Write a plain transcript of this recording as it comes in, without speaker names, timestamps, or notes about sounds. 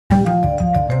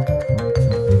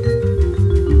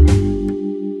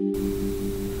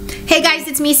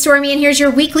me, Stormie, and here's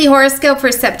your weekly horoscope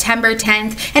for September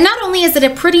 10th. And not only is it a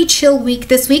pretty chill week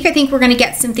this week, I think we're going to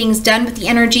get some things done, but the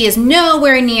energy is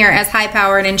nowhere near as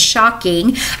high-powered and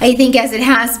shocking, I think, as it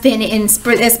has been in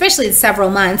especially in several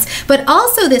months. But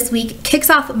also this week kicks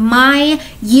off my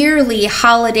yearly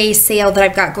holiday sale that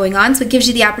I've got going on, so it gives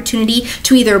you the opportunity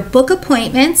to either book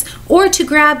appointments or to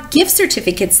grab gift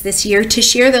certificates this year to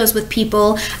share those with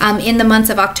people in the months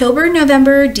of October,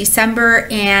 November, December,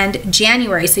 and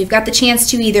January. So you've got the chance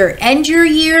to either end your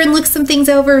year and look some things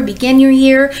over, begin your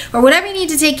year, or whatever you need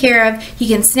to take care of. You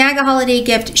can snag a holiday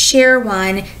gift, share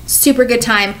one. Super good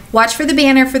time. Watch for the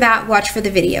banner for that. Watch for the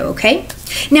video, okay?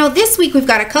 Now this week we've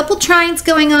got a couple trines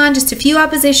going on, just a few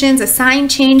oppositions, a sign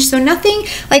change, so nothing,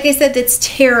 like I said, that's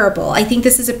terrible. I think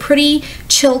this is a pretty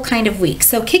chill kind of week.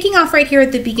 So kicking off right here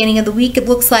at the beginning of the week, it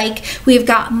looks like we've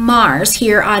got Mars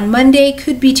here on Monday,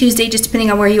 could be Tuesday, just depending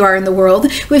on where you are in the world.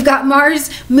 We've got Mars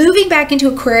moving back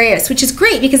into Aquarius, which is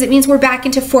great because it means we're back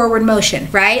into forward motion,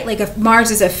 right? Like if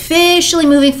Mars is officially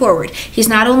moving forward. He's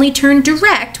not only turned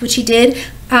direct, which he did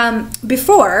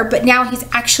before, but now he's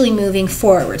actually moving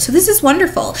forward. So this is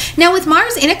wonderful. Now with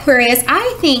Mars in Aquarius,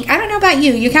 I don't know about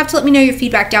you, you have to let me know your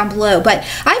feedback down below, but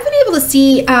I've been able to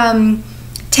see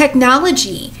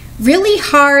technology really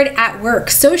hard at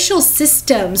work, social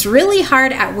systems really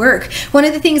hard at work. One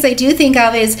of the things I do think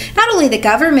of is not only the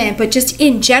government, but just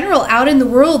in general out in the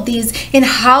world, these in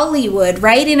Hollywood,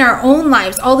 right, in our own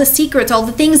lives, all the secrets, all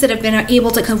the things that have been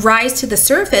able to rise to the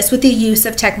surface with the use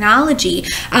of technology.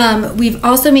 We've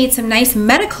also made some nice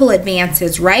medical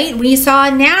advances, right? We saw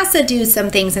NASA do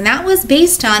some things, and that was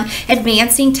based on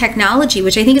advancing technology,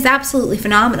 which I think is absolutely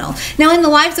phenomenal. Now in the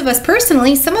lives of us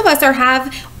personally, some of us are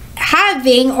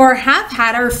having or have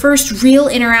had our first real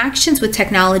interactions with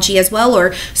technology as well,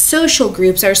 or social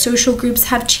groups. Our social groups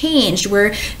have changed.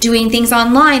 We're doing things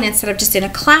online instead of just in a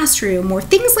classroom or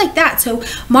things like that. So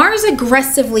Mars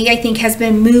aggressively, I think, has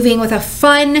been moving with a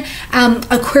fun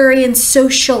Aquarian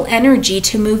social energy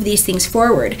to move these things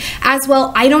forward. As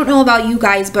well, I don't know about you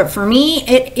guys, but for me,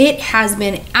 it has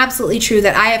been absolutely true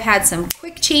that I have had some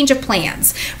quick change of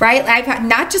plans, right? I've had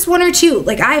not just one or two,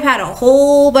 like I've had a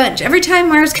whole bunch. Every time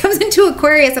Mars comes into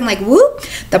Aquarius, I'm like, whoop,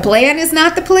 the plan is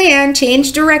not the plan,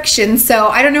 change direction. So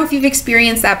I don't know if you've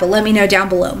experienced that, but let me know down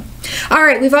below. All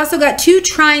right, we've also got two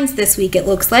trines this week, it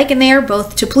looks like, and they are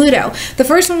both to Pluto. The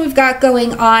first one we've got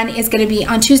going on is going to be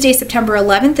on Tuesday, September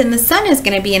 11th, and the Sun is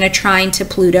going to be in a trine to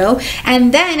Pluto.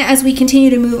 And then as we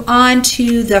continue to move on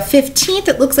to the 15th,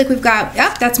 it looks like we've got,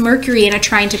 yep, that's Mercury in a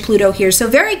trine to Pluto here. So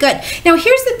very good. Now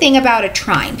here's the thing about a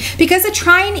trine, because a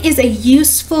trine is a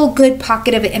useful, good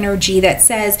pocket of energy that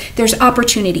says there's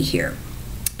opportunity here.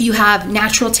 You have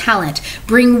natural talent,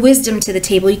 bring wisdom to the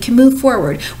table, you can move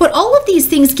forward. What all of these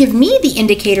things give me the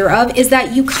indicator of is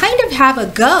that you kind of have a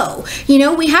go. You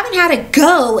know, we haven't had a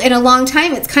go in a long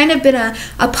time. It's kind of been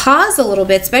a pause a little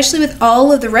bit, especially with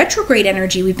all of the retrograde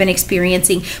energy we've been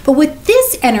experiencing. But with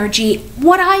this energy,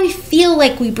 what I feel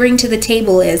like we bring to the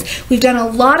table is we've done a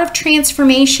lot of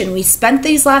transformation. We spent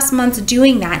these last months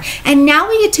doing that. And now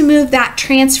we get to move that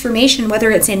transformation,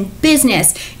 whether it's in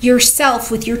business,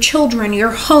 yourself, with your children, your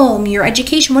home, your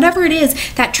education, whatever it is,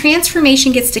 that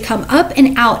transformation gets to come up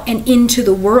and out and into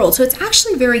the world. So it's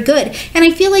actually very good. And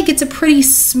I feel like it's a pretty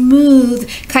smooth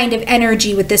kind of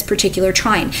energy with this particular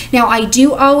trine. Now, I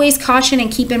do always caution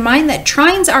and keep in mind that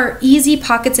trines are easy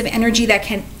pockets of energy that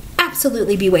can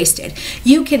absolutely be wasted.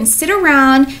 You can sit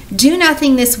around, do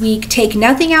nothing this week, take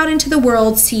nothing out into the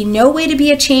world, see no way to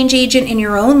be a change agent in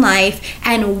your own life,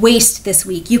 and waste this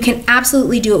week. You can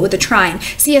absolutely do it with a trine.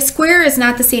 See, a square is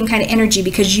not the same kind of energy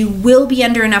because you will be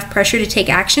under enough pressure to take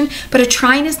action, but a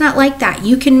trine is not like that.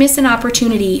 You can miss an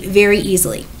opportunity very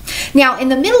easily. Now, in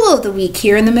the middle of the week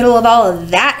here, in the middle of all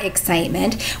of that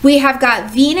excitement, we have got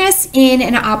Venus in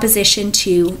an opposition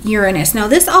to Uranus. Now,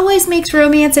 this always makes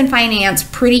romance and finance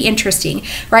pretty interesting,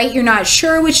 right? You're not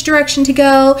sure which direction to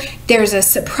go. There's a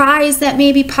surprise that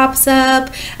maybe pops up.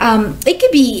 It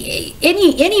could be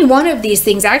any one of these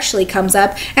things actually comes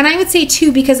up. And I would say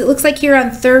too, because it looks like here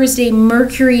on Thursday,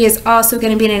 Mercury is also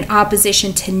going to be in an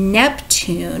opposition to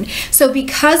Neptune. So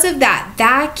because of that,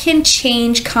 that can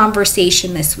change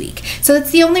conversation this week. So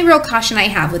it's the only real caution I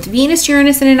have with Venus,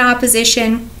 Uranus in an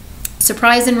opposition,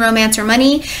 surprise in romance or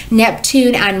money,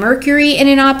 Neptune and Mercury in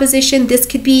an opposition. This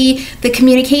could be the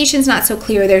communication's not so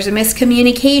clear. There's a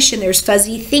miscommunication. There's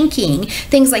fuzzy thinking,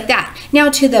 things like that.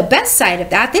 Now, to the best side of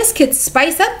that, this could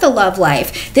spice up the love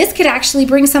life. This could actually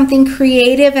bring something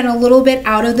creative and a little bit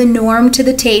out of the norm to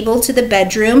the table, to the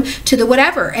bedroom, to the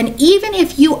whatever. And even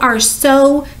if you are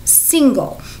so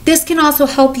single, This can also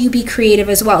help you be creative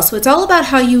as well. So it's all about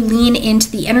how you lean into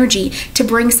the energy to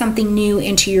bring something new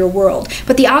into your world.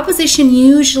 But the opposition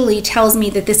usually tells me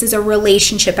that this is a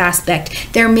relationship aspect.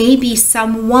 There may be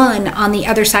someone on the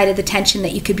other side of the tension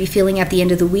that you could be feeling at the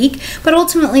end of the week, but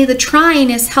ultimately the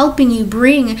trine is helping you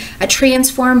bring a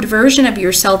transformed version of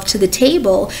yourself to the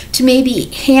table to maybe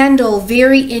handle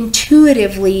very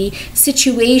intuitively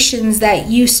situations that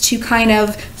used to kind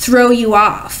of throw you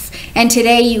off. And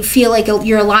today you feel like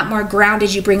you're a lot more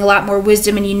grounded, you bring a lot more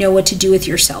wisdom, and you know what to do with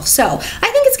yourself. So I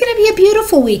think it's going to be a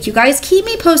beautiful week, you guys. Keep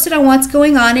me posted on what's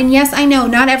going on. And yes, I know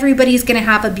not everybody's going to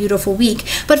have a beautiful week,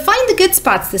 but find the good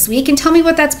spots this week and tell me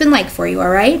what that's been like for you, all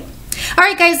right? All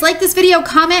right, guys, like this video,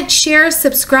 comment, share,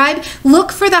 subscribe.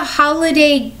 Look for the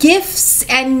holiday gifts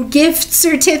and gift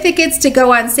certificates to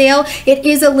go on sale. It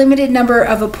is a limited number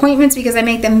of appointments because I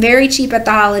make them very cheap at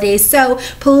the holidays. So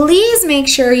please make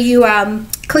sure you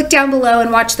click down below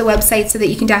and watch the website so that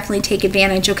you can definitely take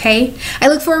advantage, okay? I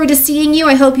look forward to seeing you.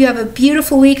 I hope you have a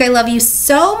beautiful week. I love you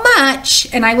so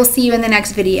much, and I will see you in the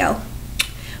next video.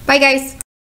 Bye, guys.